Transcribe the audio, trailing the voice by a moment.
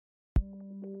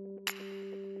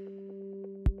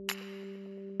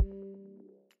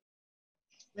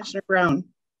Commissioner Brown.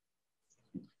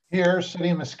 Here, City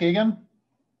of Muskegon.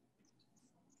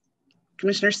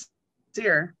 Commissioner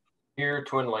Sear. Here,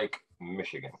 Twin Lake,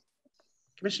 Michigan.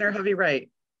 Commissioner Hovey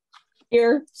Wright.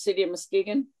 Here, City of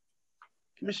Muskegon.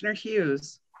 Commissioner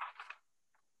Hughes.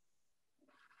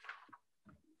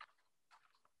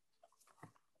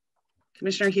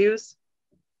 Commissioner Hughes.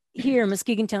 Here,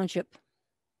 Muskegon Township.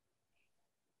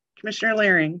 Commissioner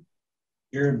Laring.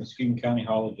 Here in Muskegon County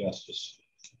Hall of Justice.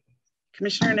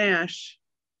 Commissioner Nash.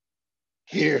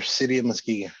 Here, City of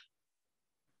Muskegon.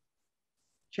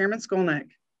 Chairman Skolnick.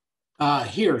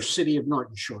 Here, City of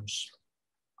Norton Shores.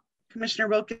 Commissioner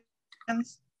Wilkins.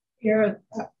 Here,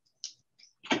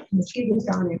 Muskegon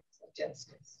County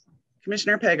Justice.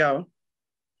 Commissioner Pago.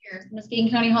 Here, Muskegon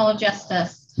County Hall of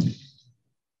Justice.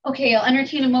 Okay, I'll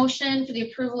entertain a motion for the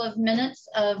approval of minutes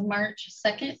of March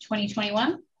 2nd,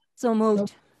 2021. So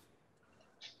moved.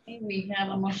 Okay, we have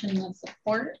a motion with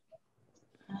support.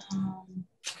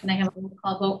 Can I have a roll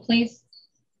call vote, please?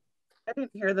 I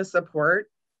didn't hear the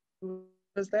support. Who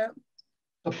was that?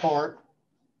 Support.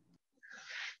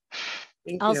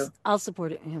 Thank you. I'll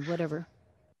support it. Yeah, whatever.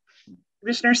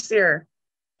 Commissioner Sear.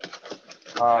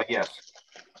 Yes.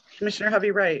 Commissioner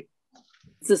Hovey Wright.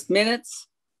 Is this minutes?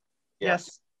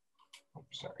 Yes. Oh,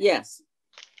 sorry. Yes.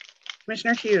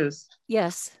 Commissioner Hughes.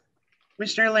 Yes.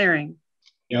 Commissioner Laring.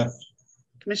 Yes.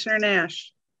 Commissioner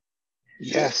Nash.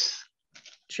 Yes.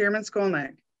 Chairman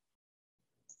Skolnick.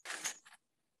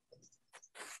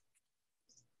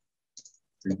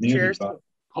 Chair.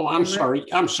 Oh, I'm sorry.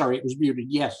 I'm sorry. It was muted.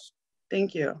 Yes.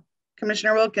 Thank you.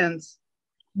 Commissioner Wilkins.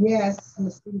 Yes,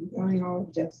 Muskegon County Hall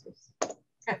of Justice.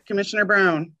 Commissioner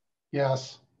Brown.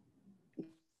 Yes.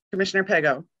 Commissioner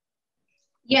Pago.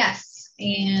 Yes,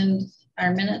 and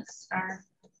our minutes are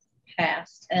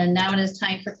passed. And now it is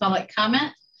time for public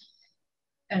comment.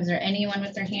 Is there anyone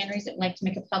with their hand raised that would like to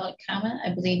make a public comment?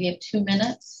 I believe you have 2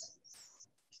 minutes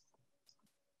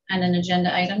and an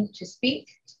agenda item to speak.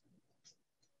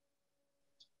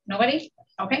 Nobody?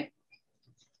 Okay.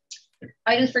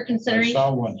 Items for consideration. I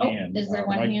saw one hand. Is there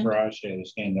one Mike hand? Farage had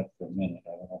his hand up for a minute.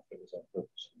 I don't know if it was on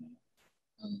purpose.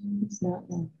 It's not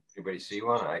one. Anybody see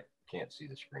one? I can't see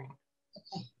the screen.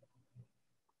 Okay.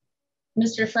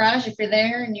 Mr. Farage, if you're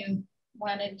there and you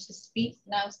wanted to speak,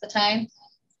 now's the time.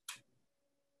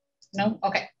 No?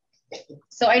 Okay.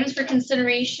 So items for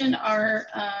consideration are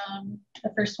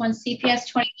the first one,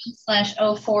 CPS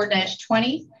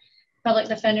 21/04-20. Public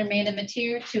Defender Amanda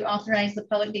Mateer to authorize the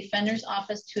Public Defender's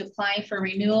Office to apply for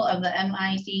renewal of the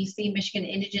MIDC Michigan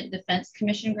Indigent Defense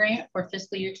Commission grant for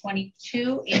fiscal year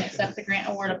 22 and accept the grant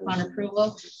award upon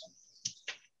approval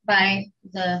by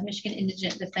the Michigan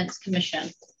Indigent Defense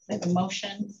Commission. We have a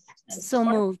motion. So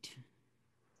moved.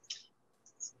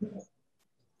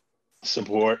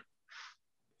 Support.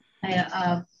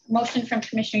 Motion from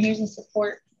Commissioner Hughes and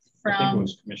support I think it from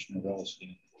was Commissioner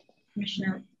Wilson.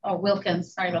 Commissioner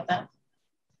Wilkins. Sorry about that.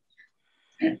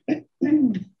 Is there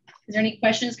any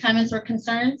questions, comments, or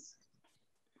concerns?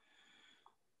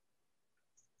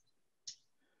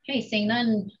 Okay, seeing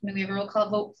none, may we have a roll call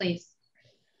vote, please?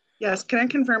 Yes, can I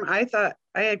confirm? I thought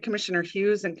I had Commissioner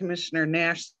Hughes and Commissioner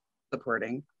Nash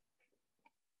supporting.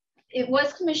 It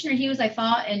was Commissioner Hughes, I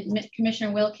thought, and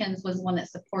Commissioner Wilkins was the one that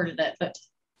supported it, but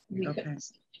we couldn't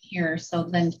hear. So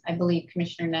then I believe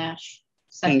Commissioner Nash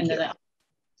seconded it.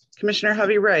 Commissioner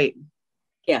Hovey Wright.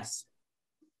 Yes.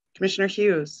 Commissioner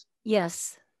Hughes.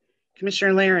 Yes.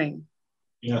 Commissioner Laring.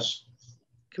 Yes.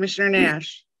 Commissioner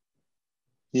Nash.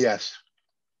 Yes.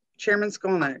 Chairman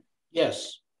Skolnick.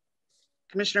 Yes.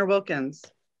 Commissioner Wilkins.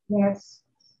 Yes.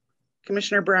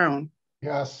 Commissioner Brown.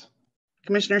 Yes.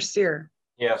 Commissioner Sear.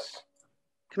 Yes.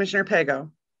 Commissioner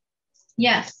Pago.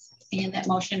 Yes, and that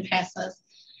motion passes.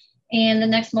 And the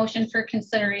next motion for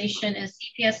consideration is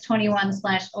CPS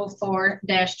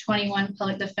 21/04-21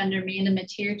 Public Defender Amanda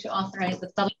Mateer to authorize the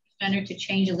Public Defender to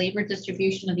change the labor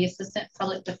distribution of the Assistant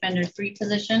Public Defender 3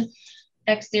 position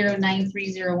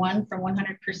X09301 from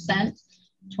 100%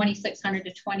 2,600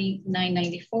 to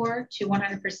 2,994 to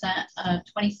 100%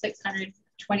 2,600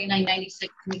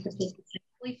 2,996 to make the position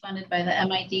fully funded by the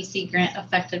MIDC grant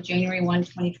effective January 1,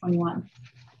 2021.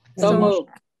 So moved.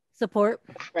 Support.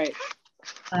 Right.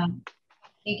 Thank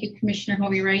you, Commissioner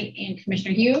Hovey Wright and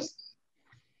Commissioner Hughes.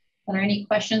 Are there any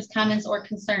questions, comments, or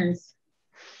concerns?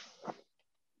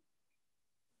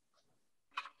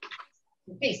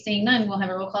 Okay, seeing none, we'll have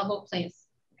a roll call vote, please.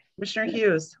 Commissioner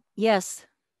Hughes. Yes.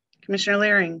 Commissioner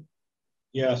Laring.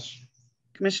 Yes.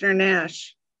 Commissioner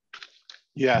Nash.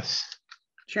 Yes.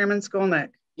 Chairman Skolnick.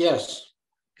 Yes.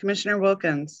 Commissioner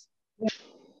Wilkins. Yes.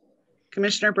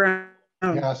 Commissioner Brown.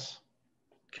 Yes.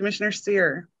 Commissioner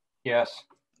Sear. Yes.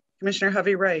 Commissioner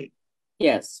Hovey Wright.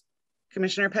 Yes.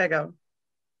 Commissioner Pego.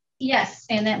 Yes,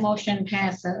 and that motion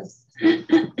passes.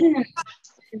 Next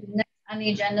on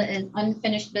the agenda is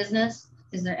unfinished business.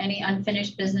 Is there any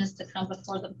unfinished business to come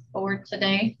before the board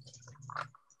today?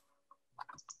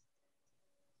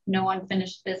 No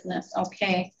unfinished business.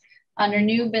 Okay. Under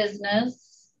new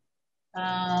business,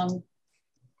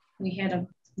 we had a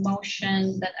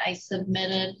motion that I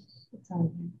submitted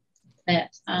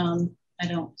that I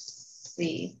don't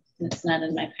see. It's not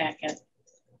in my packet.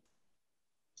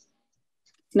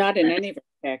 Not in any of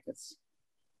our packets.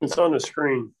 It's on the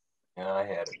screen. Yeah, I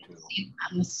had it too.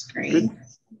 On the screen.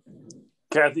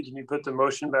 Kathy, can you put the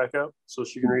motion back up so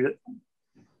she can read it?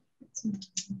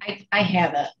 I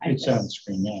have it. It's on the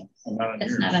screen now.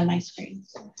 It's not on my screen.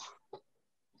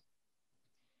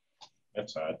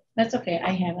 That's odd. That's okay.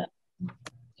 I have it.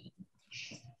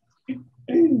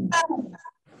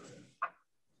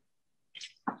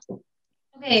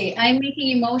 Okay, I'm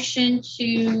making a motion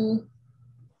to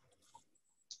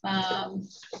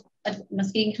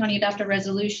Muskegon County adopt a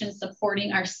resolution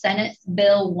supporting our Senate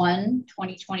Bill 1,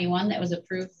 2021 that was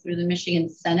approved through the Michigan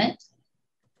Senate.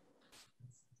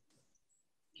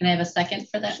 Can I have a second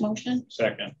for that motion?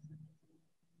 Second.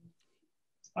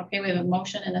 Okay, we have a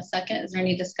motion and a second. Is there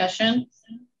any discussion?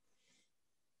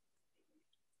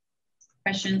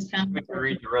 Questions, comments? Can you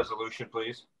read the resolution,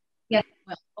 please? Yes,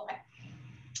 well, okay.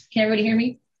 Can everybody hear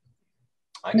me?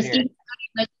 I can hear you.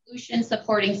 Resolution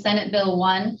supporting Senate Bill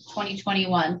 1,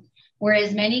 2021.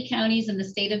 Whereas many counties in the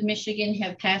state of Michigan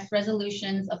have passed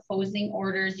resolutions opposing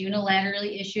orders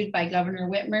unilaterally issued by Governor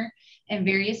Whitmer and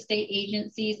various state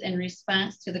agencies in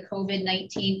response to the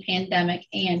COVID-19 pandemic.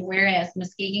 And whereas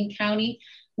Muskegon County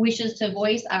wishes to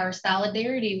voice our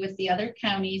solidarity with the other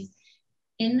counties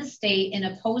in the state in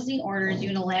opposing orders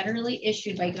unilaterally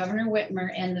issued by Governor Whitmer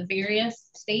and the various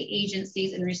state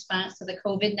agencies in response to the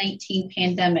COVID-19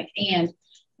 pandemic. And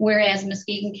whereas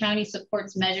Muskegon County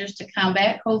supports measures to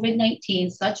combat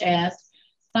COVID-19, such as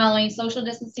following social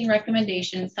distancing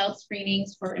recommendations, health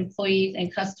screenings for employees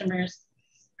and customers,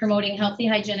 promoting healthy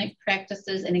hygienic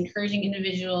practices, and encouraging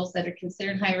individuals that are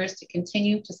considered high risk to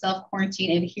continue to self-quarantine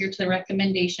and adhere to the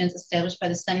recommendations established by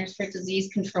the Centers for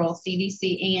Disease Control,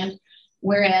 CDC. And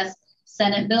whereas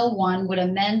Senate Bill 1 would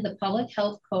amend the Public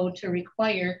Health Code to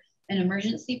require an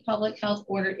emergency public health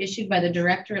order issued by the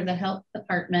Director of the Health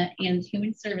Department and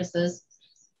Human Services,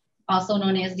 also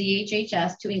known as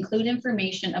DHHS, to include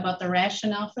information about the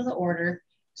rationale for the order,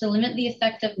 to limit the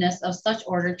effectiveness of such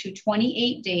order to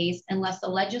 28 days unless the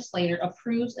legislator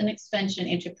approves an extension,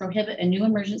 and to prohibit a new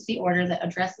emergency order that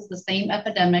addresses the same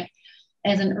epidemic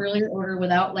as an earlier order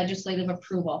without legislative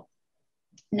approval.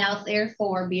 Now,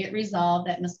 therefore, be it resolved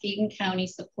that Muskegon County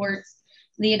supports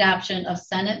the adoption of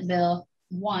Senate Bill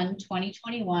 1,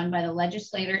 2021 by the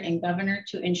legislator and governor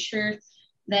to ensure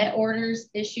that orders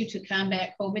issued to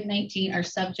combat COVID-19 are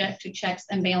subject to checks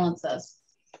and balances.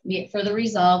 Be it further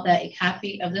resolved that a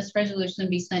copy of this resolution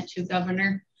be sent to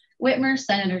Governor Whitmer,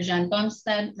 Senator John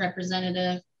Bumstead,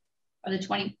 Representative of the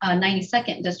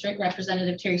 92nd District,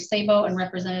 Representative Terry Sabo, and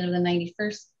Representative of the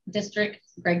 91st District,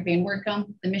 Greg Van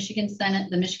Workum, the Michigan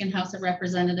Senate, the Michigan House of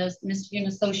Representatives, Michigan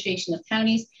Association of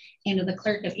Counties, and to the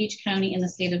clerk of each county in the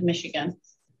state of Michigan.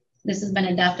 This has been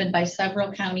adopted by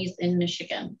several counties in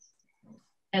Michigan,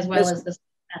 as well as the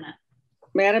Senate.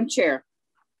 Madam Chair.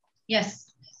 Yes.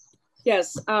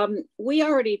 Yes, we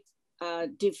already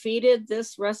defeated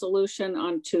this resolution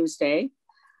on Tuesday.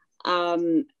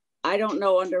 I don't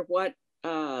know under what,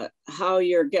 how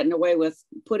you're getting away with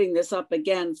putting this up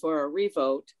again for a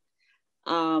revote,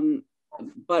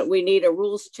 but we need a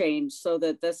rules change so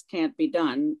that this can't be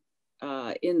done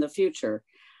in the future.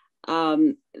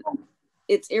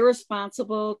 It's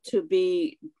irresponsible to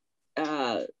be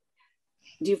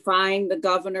defying the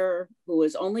governor, who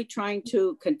is only trying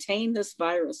to contain this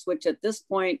virus, which at this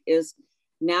point is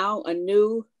now a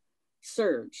new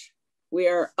surge. We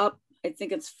are up, I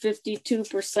think it's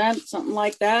 52%, something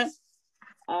like that,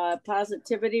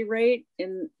 positivity rate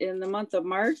in the month of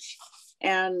March,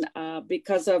 and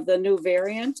because of the new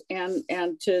variant, and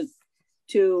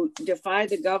to defy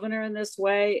the governor in this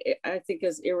way, I think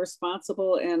is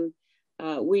irresponsible, and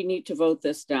we need to vote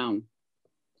this down.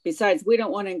 Besides, we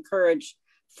don't want to encourage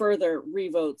further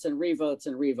revotes and revotes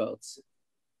and revotes.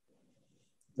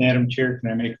 Madam Chair,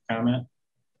 can I make a comment?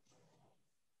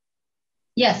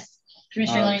 Yes,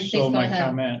 Commissioner Leonard, please go my ahead.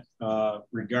 Comment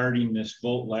regarding this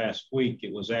vote last week,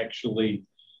 it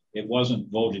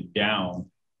wasn't voted down.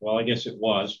 Well, I guess it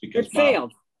was because it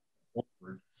failed.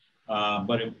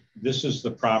 But this is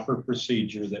the proper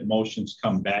procedure that motions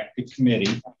come back to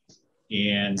committee,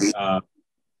 and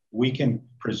we can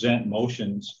present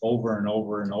motions over and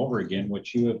over and over again,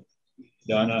 which you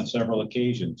done on several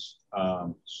occasions.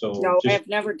 So No, I just, have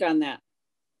never done that.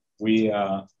 we,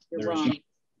 You're there's wrong.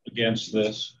 against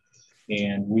this,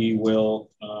 and we will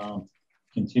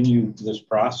continue this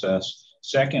process.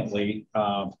 Secondly,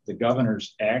 the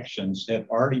governor's actions have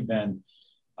already been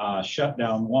shut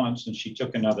down once, and she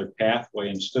took another pathway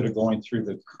instead of going through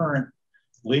the current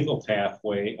legal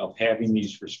pathway of having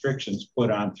these restrictions put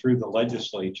on through the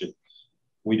legislature.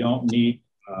 We don't need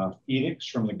edicts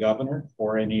from the governor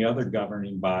or any other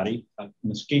governing body.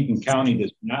 Muskegon County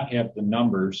does not have the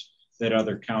numbers that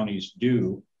other counties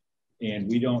do, and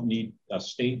we don't need a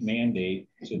state mandate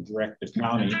to direct the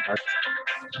county.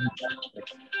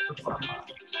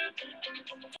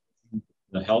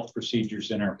 The health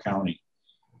procedures in our county.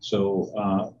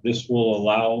 So this will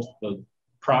allow the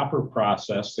proper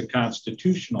process, the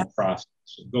constitutional process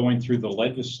of going through the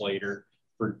legislature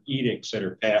for edicts that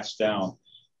are passed down.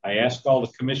 I asked all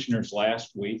the commissioners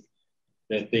last week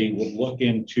that they would look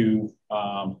into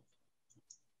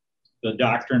the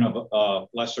doctrine of a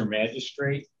lesser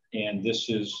magistrate, and this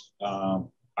is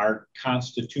our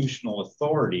constitutional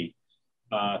authority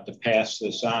to pass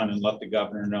this on and let the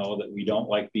governor know that we don't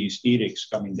like these edicts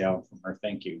coming down from her.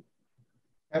 Thank you.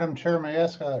 Madam Chair, may I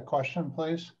ask a question,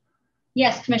 please?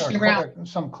 Yes, Commissioner Brown.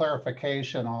 Some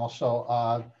clarification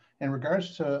also. In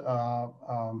regards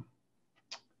to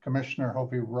Commissioner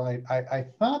Hopi Wright, I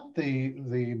thought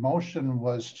the motion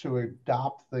was to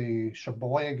adopt the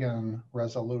Sheboygan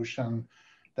resolution,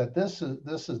 that this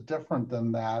is different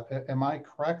than that. Am I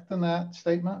correct in that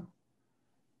statement?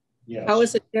 Yes. How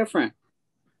is it different?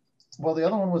 Well, the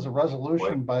other one was a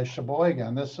resolution by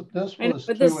Sheboygan. This was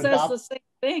But this says the same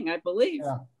thing, I believe.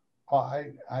 Yeah. Well,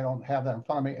 I don't have that in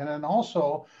front of me. And then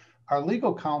also our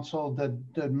legal counsel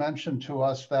did mention to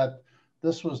us that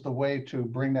this was the way to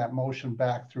bring that motion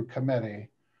back through committee.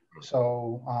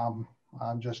 So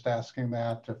I'm just asking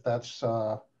that if that's,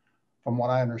 from what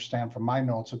I understand from my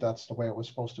notes, if that's the way it was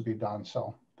supposed to be done.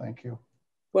 So thank you.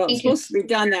 Well, it's supposed to be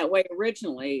done that way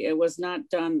originally. It was not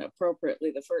done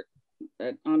appropriately the first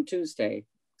on Tuesday.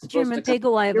 Chairman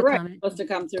Pago, I have a comment. It's supposed to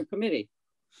come through committee.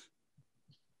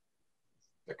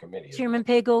 The committee. Chairman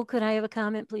Pago, could I have a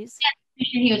comment, please? Yes,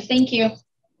 Commissioner Hughes, thank you.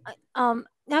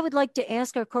 I would like to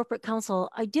ask our corporate counsel,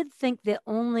 I did think that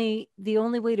the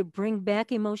only way to bring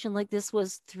back a motion like this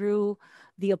was through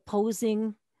the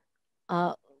opposing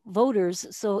voters.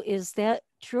 So is that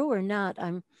true or not?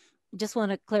 I'm just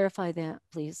want to clarify that,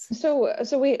 please. So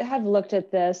we have looked at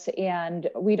this, and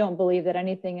we don't believe that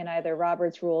anything in either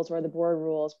Robert's rules or the board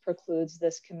rules precludes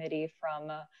this committee from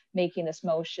making this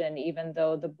motion, even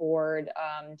though the board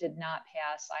did not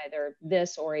pass either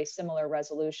this or a similar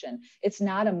resolution. It's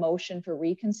not a motion for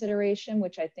reconsideration,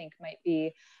 which I think might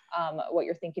be what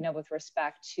you're thinking of with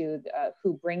respect to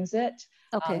who brings it.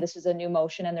 Okay. This is a new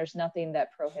motion, and there's nothing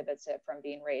that prohibits it from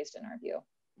being raised in our view.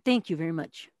 Thank you very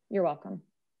much. You're welcome.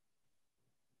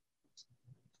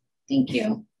 Thank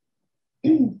you.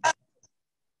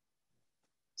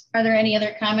 Are there any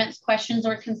other comments, questions,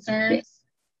 or concerns?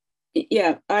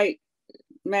 Yeah,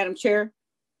 Madam Chair.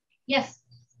 Yes.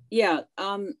 Yeah,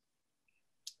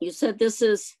 you said this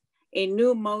is a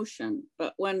new motion,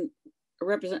 but when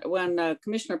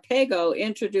Commissioner Pago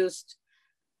introduced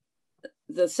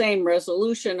the same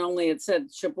resolution, only it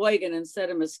said Sheboygan instead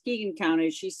of Muskegon County,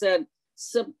 she said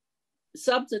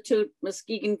substitute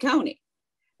Muskegon County.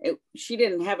 She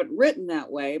didn't have it written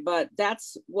that way, but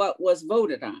that's what was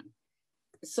voted on.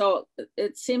 So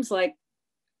it seems like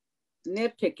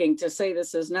nitpicking to say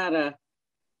this is not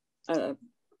a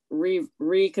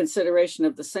reconsideration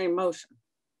of the same motion,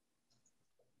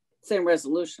 same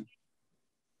resolution.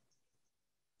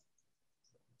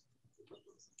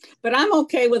 But I'm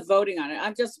okay with voting on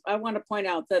it. I want to point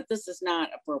out that this is not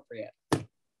appropriate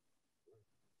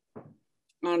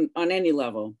on any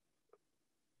level.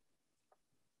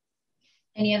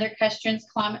 Any other questions,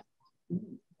 comments,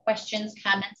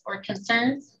 or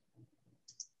concerns?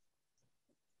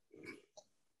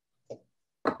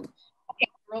 Okay,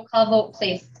 roll call vote,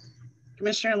 please.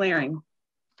 Commissioner Laring.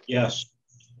 Yes.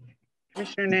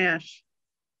 Commissioner Nash.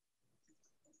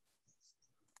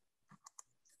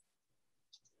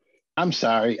 I'm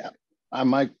sorry, my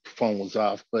microphone was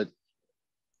off, but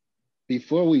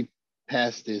before we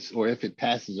pass this, or if it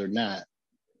passes or not,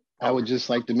 I would just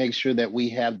like to make sure that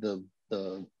we have the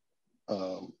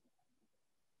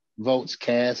votes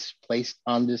cast placed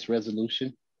on this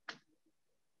resolution.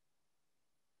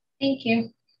 Thank you.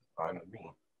 Fine with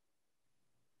me.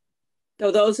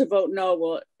 So those who vote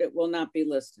no, it will not be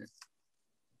listed.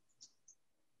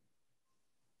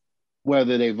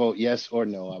 Whether they vote yes or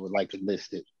no, I would like to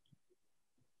list it.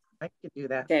 I could do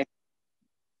that. Okay.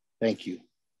 Thank you.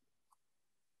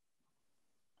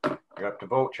 You're up to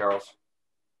vote, Charles.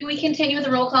 Do we continue with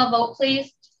the roll call vote,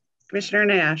 please? Commissioner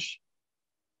Nash,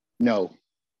 No.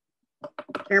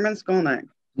 Chairman Skolnick,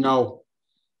 No.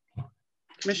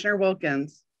 Commissioner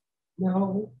Wilkins,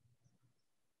 No.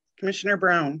 Commissioner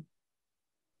Brown,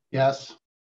 Yes.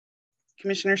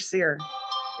 Commissioner Sear,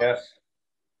 Yes.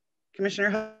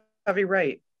 Commissioner Hovey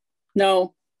Wright,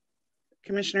 No.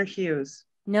 Commissioner Hughes,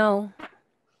 No.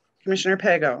 Commissioner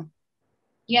Pago.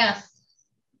 Yes.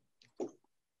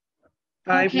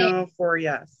 5 Okay. no, 4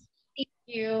 yes. Thank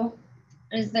you.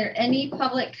 Is there any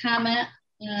public comment?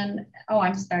 And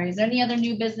I'm sorry. Is there any other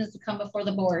new business to come before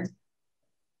the board?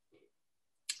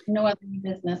 No other new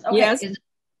business. Okay. Yes,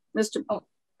 Mr.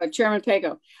 Chairman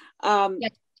Pago.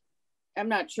 Yes. I'm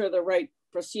not sure the right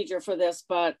procedure for this,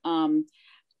 but and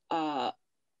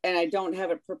I don't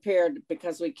have it prepared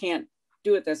because we can't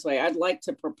do it this way. I'd like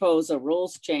to propose a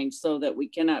rules change so that we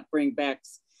cannot bring back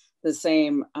the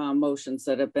same motions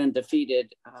that have been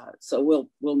defeated. So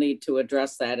we'll need to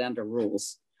address that under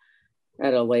rules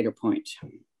at a later point.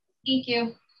 Thank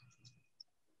you.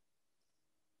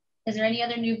 Is there any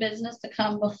other new business to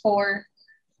come before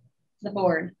the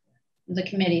board, the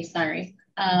committee, sorry.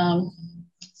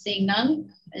 Seeing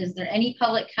none, is there any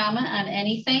public comment on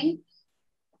anything?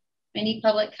 Any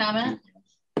public comment?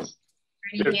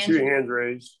 We have 2 hands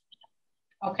raised.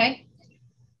 Okay.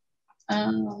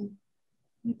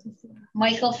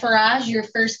 Michael Farage, you're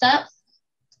first up.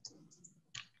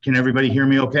 Can everybody hear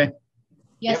me okay?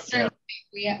 Yes, sir.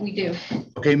 We do.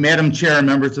 Okay, Madam Chair and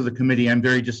members of the committee, I'm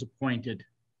very disappointed.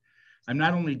 I'm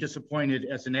not only disappointed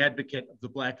as an advocate of the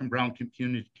Black and Brown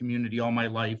community all my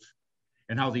life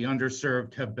and how the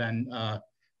underserved have been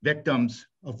victims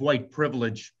of white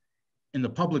privilege in the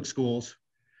public schools.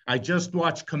 I just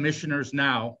watched commissioners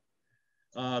now,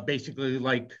 basically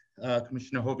like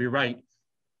Commissioner Hovey Wright,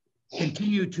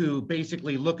 continue to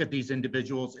basically look at these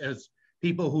individuals as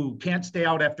people who can't stay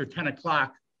out after 10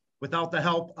 o'clock without the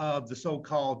help of the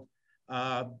so-called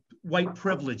white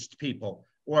privileged people,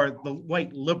 or the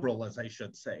white liberal, as I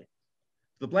should say.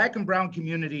 The Black and Brown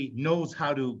community knows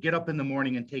how to get up in the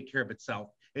morning and take care of itself.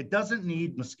 It doesn't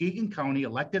need Muskegon County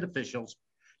elected officials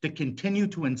to continue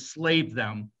to enslave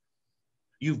them.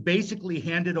 You've basically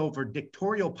handed over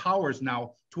dictatorial powers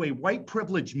now to a white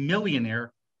privileged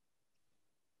millionaire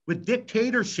with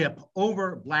dictatorship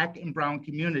over Black and Brown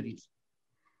communities.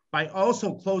 By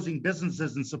also closing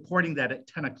businesses and supporting that at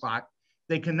 10 o'clock,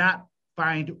 they cannot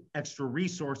find extra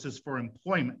resources for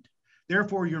employment.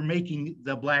 Therefore, you're making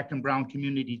the Black and Brown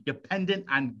community dependent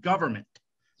on government.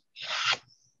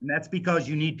 And that's because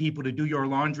you need people to do your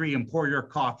laundry and pour your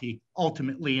coffee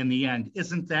ultimately in the end.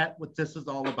 Isn't that what this is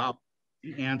all about?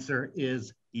 The answer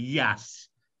is yes.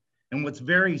 And what's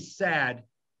very sad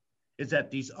is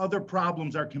that these other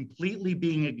problems are completely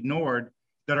being ignored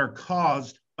that are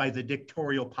caused by the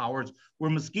dictatorial powers,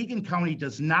 where Muskegon County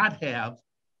does not have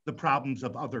the problems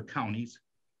of other counties.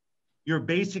 You're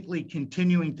basically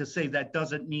continuing to say that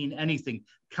doesn't mean anything.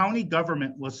 County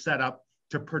government was set up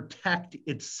to protect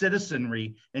its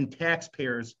citizenry and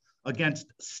taxpayers against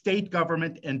state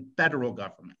government and federal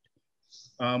government.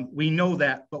 We know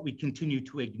that, but we continue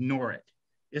to ignore it.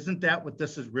 Isn't that what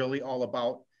this is really all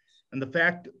about? And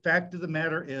the fact of the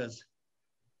matter is,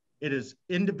 it is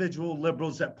individual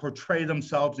liberals that portray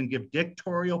themselves and give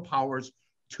dictatorial powers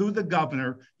to the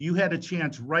governor. You had a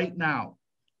chance right now,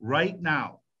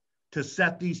 to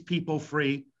set these people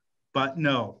free, but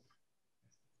no.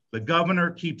 The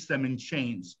governor keeps them in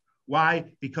chains.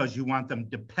 Why? Because you want them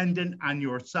dependent on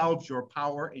yourselves, your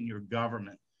power, and your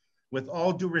government. With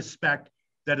all due respect,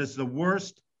 that is the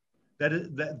worst.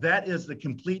 That is the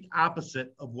complete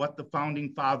opposite of what the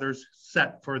founding fathers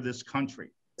set for this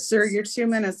country. Sir, your 2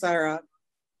 minutes are up.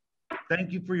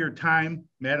 Thank you for your time,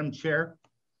 Madam Chair.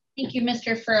 Thank you,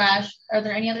 Mr. Farage. Are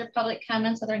there any other public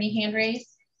comments? Are there any hand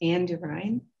raised? Ann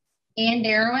Devine. Ann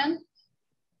Darwin.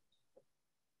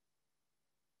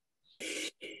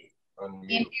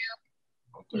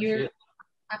 Your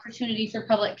opportunity for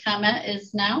public comment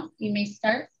is now. You may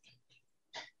start.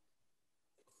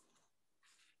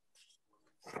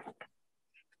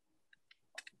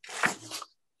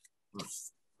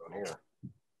 Here.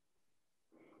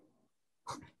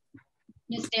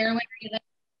 Ms. Darwin, are you there?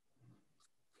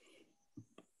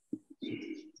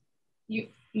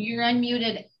 You're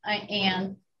unmuted,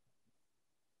 Ann.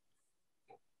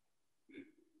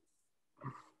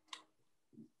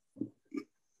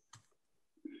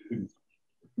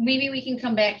 Maybe we can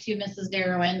come back to you, Mrs.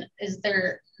 Darwin.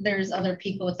 There's other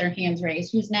people with their hands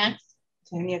raised. Who's next?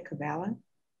 Tanya Cabala.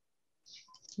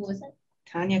 Who was it?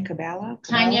 Tanya Cabala.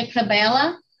 Tanya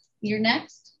Cabala, you're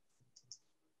next.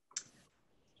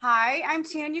 Hi, I'm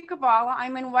Tanya Kabala.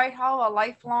 I'm in Whitehall, a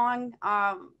lifelong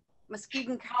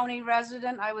Muskegon County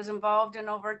resident. I was involved in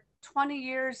over 20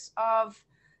 years of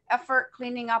effort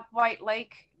cleaning up White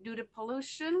Lake due to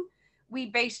pollution. We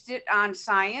based it on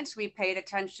science. We paid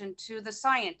attention to the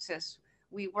scientists.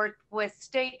 We worked with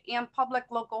state and public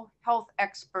local health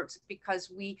experts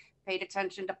because we paid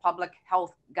attention to public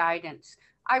health guidance.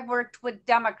 I worked with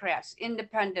Democrats,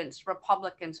 independents,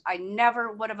 Republicans. I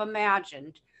never would have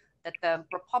imagined that the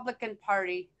Republican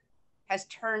Party has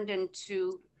turned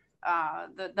into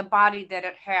the body that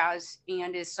it has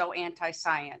and is so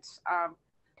anti-science.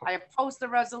 I opposed the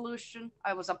resolution.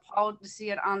 I was appalled to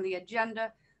see it on the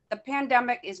agenda. The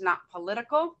pandemic is not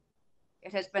political.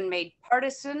 It has been made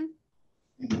partisan.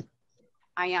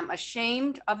 I am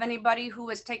ashamed of anybody who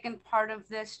has taken part of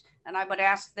this, and I would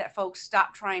ask that folks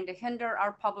stop trying to hinder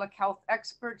our public health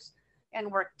experts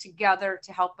and work together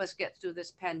to help us get through this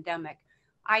pandemic.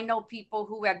 I know people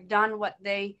who have done what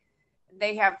they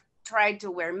have tried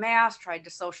to wear masks, tried to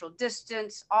social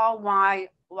distance, all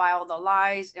while the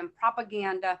lies and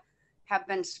propaganda have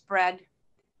been spread.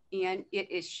 And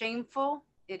it is shameful.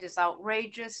 It is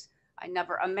outrageous. I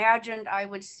never imagined I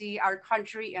would see our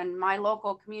country and my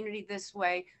local community this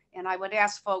way. And I would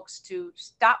ask folks to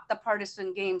stop the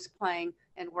partisan games playing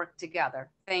and work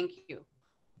together. Thank you.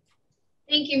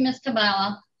 Thank you, Ms.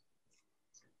 Kabala.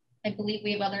 I believe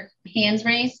we have other hands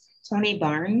raised. Tony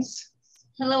Barnes.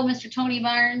 Hello, Mr. Tony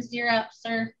Barnes. You're up,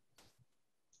 sir.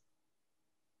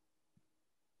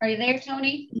 Are you there,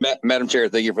 Tony? Madam Chair,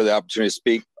 thank you for the opportunity to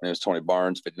speak. My name is Tony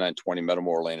Barnes, 5920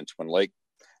 Meadowmore Lane in Twin Lake.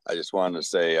 I just wanted to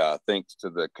say thanks to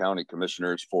the county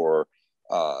commissioners for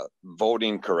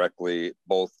voting correctly,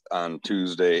 both on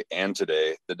Tuesday and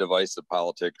today. The divisive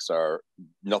politics are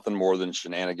nothing more than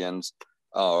shenanigans,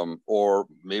 or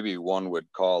maybe one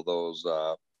would call those,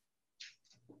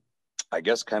 I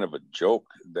guess, kind of a joke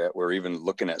that we're even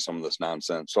looking at some of this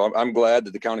nonsense. So I'm glad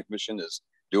that the county commission is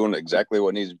doing exactly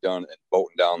what needs to be done and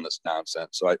voting down this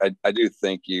nonsense. So I do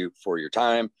thank you for your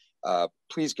time.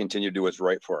 Please continue to do what's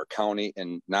right for our county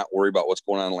and not worry about what's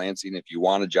going on in Lansing. If you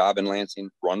want a job in Lansing,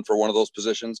 run for one of those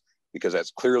positions, because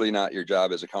that's clearly not your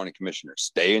job as a county commissioner.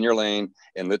 Stay in your lane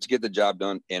and let's get the job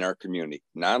done in our community,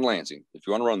 not in Lansing. If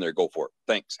you want to run there, go for it.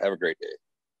 Thanks. Have a great day.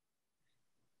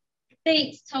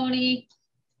 Thanks, Tony.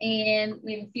 And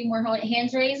we have a few more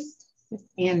hands raised.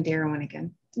 Ann Darwin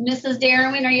again. Mrs.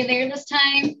 Darwin, are you there this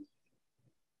time?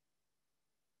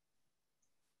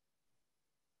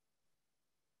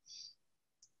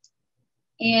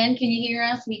 Ann, can you hear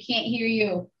us? We can't hear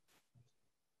you.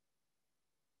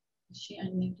 Is she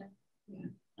unmuted? Yeah.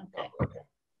 Okay. Okay.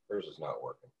 Hers is not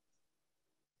working.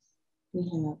 We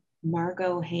have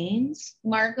Margot Haynes.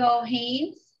 Margot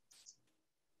Haynes.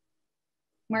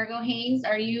 Margot Haynes,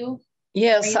 are you?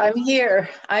 Yes, I'm here.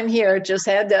 I'm here. Just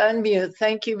had to unmute.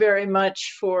 Thank you very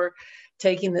much for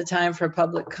taking the time for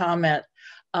public comment.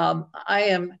 I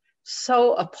am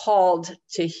so appalled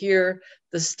to hear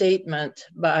the statement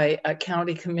by a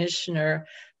county commissioner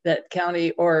that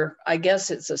county, or I guess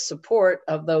it's a support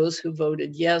of those who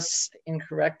voted yes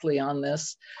incorrectly on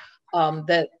this,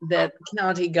 that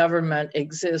county government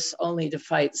exists only to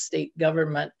fight state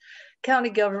government.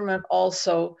 County government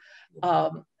also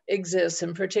exists,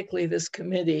 and particularly this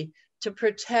committee, to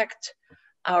protect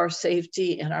our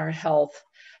safety and our health,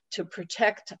 to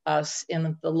protect us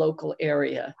in the local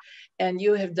area. And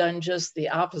you have done just the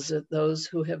opposite, those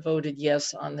who have voted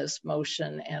yes on this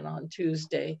motion and on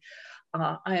Tuesday.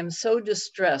 I am so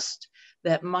distressed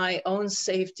that my own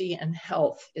safety and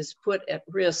health is put at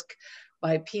risk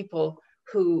by people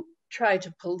who try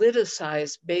to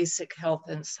politicize basic health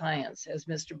and science, as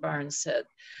Mr. Barnes said.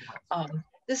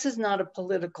 This is not a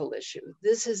political issue.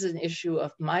 This is an issue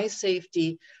of my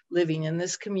safety living in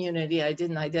this community. I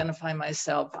didn't identify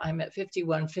myself. I'm at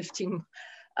 5115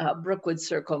 Brookwood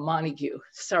Circle, Montague.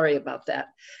 Sorry about that.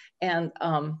 And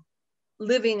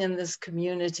living in this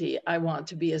community, I want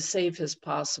to be as safe as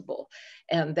possible.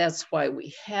 And that's why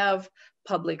we have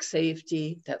public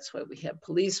safety. That's why we have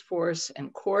police force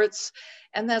and courts.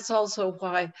 And that's also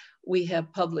why we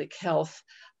have public health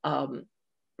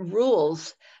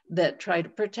rules that try to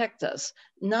protect us.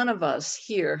 None of us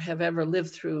here have ever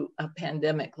lived through a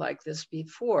pandemic like this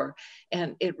before,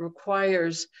 and it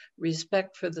requires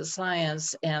respect for the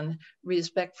science and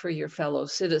respect for your fellow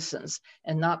citizens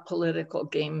and not political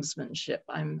gamesmanship.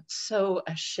 I'm so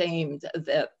ashamed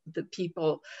that the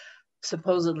people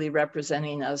supposedly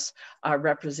representing us are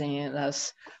representing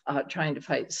us trying to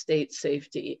fight state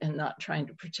safety and not trying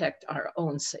to protect our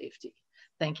own safety.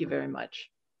 Thank you very much.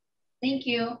 Thank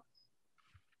you.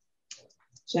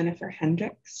 Jennifer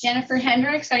Hendricks. Jennifer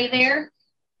Hendricks, are you there?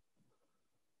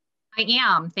 I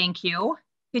am, thank you.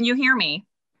 Can you hear me?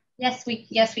 Yes, we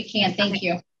can. Thank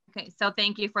you. Okay, so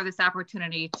thank you for this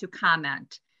opportunity to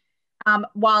comment.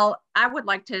 Well, I would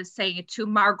like to say to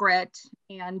Margaret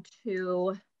and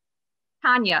to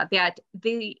Tanya that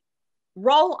the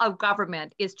role of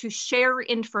government is to share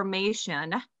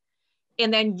information,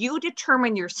 and then you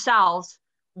determine yourselves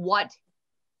what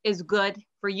is good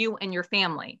for you and your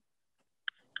family.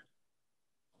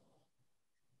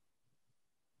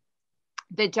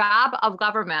 The job of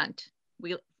government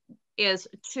is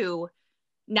to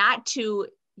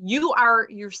you are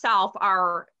yourself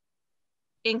are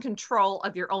in control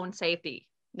of your own safety,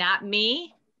 not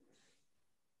me,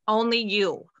 only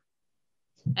you.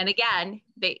 And again,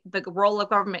 the role of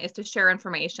government is to share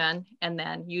information, and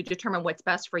then you determine what's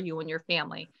best for you and your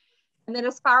family. And then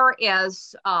as far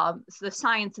as the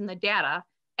science and the data,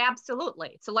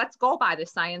 absolutely. So let's go by the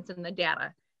science and the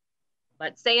data.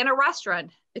 Let's say in a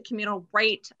restaurant, the communal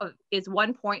rate is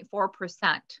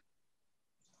 1.4%.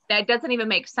 That doesn't even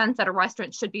make sense that a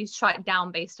restaurant should be shut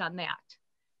down based on that.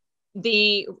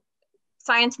 The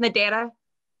science and the data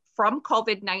from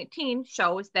COVID-19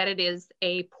 shows that it is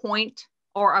a point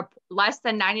or a less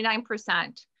than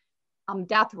 99%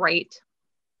 death rate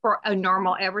for a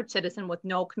normal average citizen with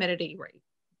no committees.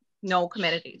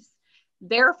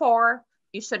 Therefore,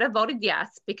 you should have voted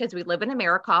yes, because we live in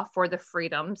America for the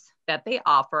freedoms that they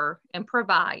offer and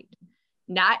provide.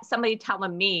 Not somebody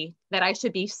telling me that I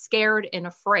should be scared and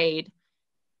afraid,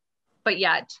 but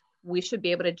yet we should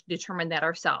be able to determine that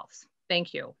ourselves.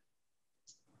 Thank you.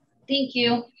 Thank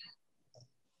you.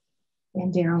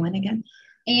 And Darwin again.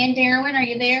 And Darwin, are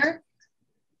you there?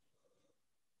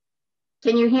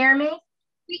 Can you hear me?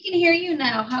 We can hear you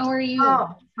now. How are you?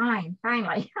 Oh, fine,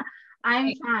 finally.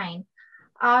 I'm fine.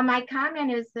 My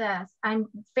comment is this: I'm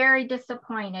very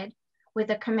disappointed with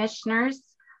the commissioners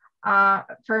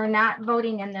for not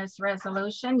voting in this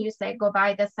resolution. You say go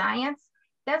by the science.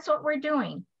 That's what we're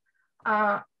doing.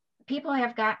 People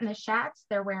have gotten the shots.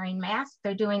 They're wearing masks.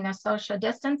 They're doing their social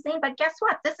distancing. But guess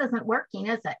what? This isn't working,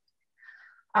 is it?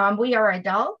 We are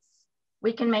adults.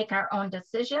 We can make our own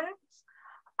decisions.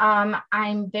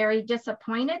 I'm very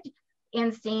disappointed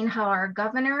in seeing how our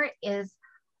governor is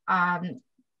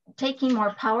taking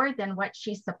more power than what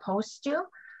she's supposed to.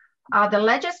 The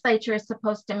legislature is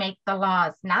supposed to make the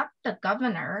laws, not the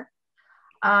governor.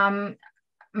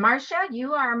 Marcia,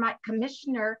 you are my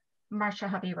commissioner. Marcia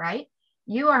Hubby, right?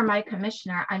 You are my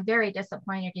commissioner. I'm very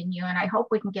disappointed in you, and I hope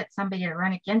we can get somebody to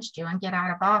run against you and get you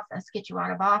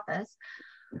out of office.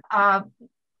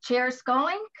 Chair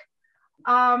Skolink,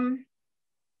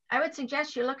 I would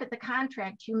suggest you look at the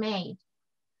contract you made,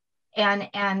 and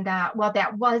well,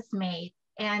 that was made,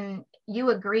 and you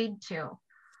agreed to.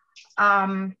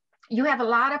 You have a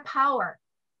lot of power,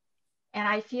 and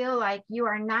I feel like you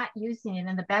are not using it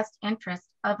in the best interest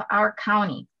of our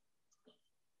county.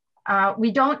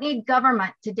 We don't need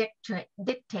government to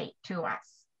dictate to us.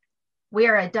 We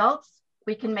are adults.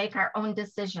 We can make our own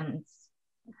decisions.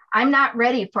 I'm not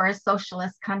ready for a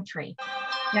socialist country,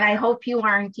 and I hope you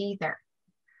aren't either.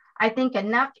 I think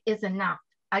enough is enough.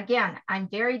 Again, I'm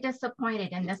very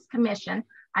disappointed in this commission.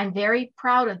 I'm very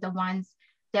proud of the ones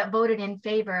that voted in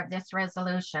favor of this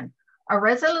resolution. A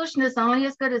resolution is only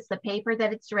as good as the paper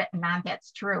that it's written on.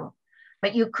 That's true,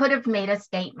 but you could have made a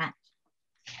statement.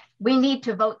 We need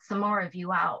to vote some more of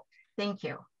you out. Thank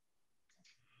you.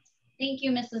 Thank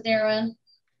you, Mrs. Darwin.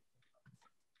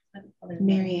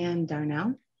 Marianne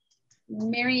Darnell.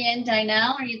 Marianne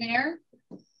Darnell, are you there?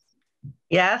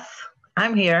 Yes,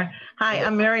 I'm here. Hi,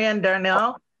 I'm Marianne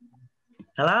Darnell.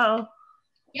 Hello.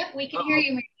 Yep, we can hear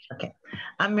you. Okay,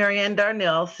 I'm Marianne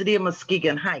Darnell, City of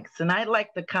Muskegon Heights, and I'd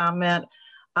like to comment.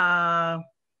 The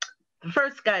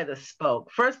first guy that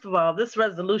spoke, first of all, this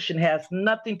resolution has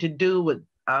nothing to do with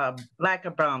Black or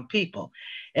brown people.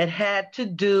 It had to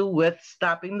do with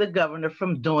stopping the governor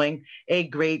from doing a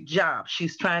great job.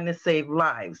 She's trying to save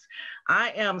lives. I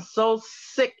am so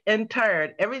sick and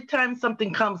tired. Every time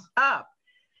something comes up,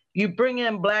 you bring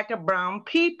in Black or brown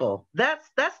people. That's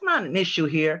not an issue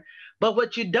here. But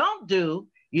what you don't do,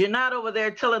 you're not over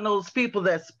there telling those people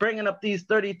that's bringing up these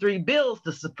 33 bills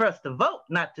to suppress the vote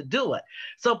not to do it.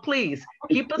 So please,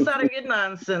 keep us out of your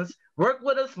nonsense. Work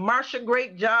with us. Marcia,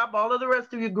 great job. All of the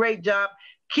rest of you, great job.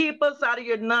 Keep us out of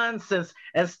your nonsense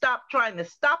and stop trying to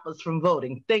stop us from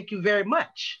voting. Thank you very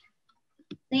much.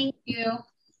 Thank you.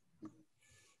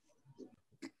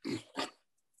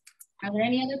 Are there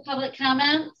any other public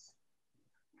comments?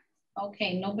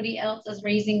 Okay, nobody else is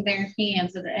raising their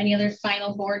hands. Are there any other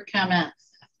final board comments?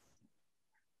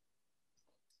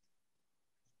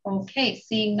 Okay,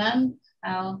 seeing none,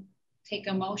 I'll take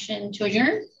a motion to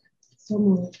adjourn. So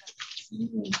moved.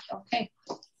 Okay,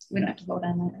 we don't have to vote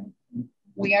on that, right?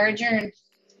 We are adjourned.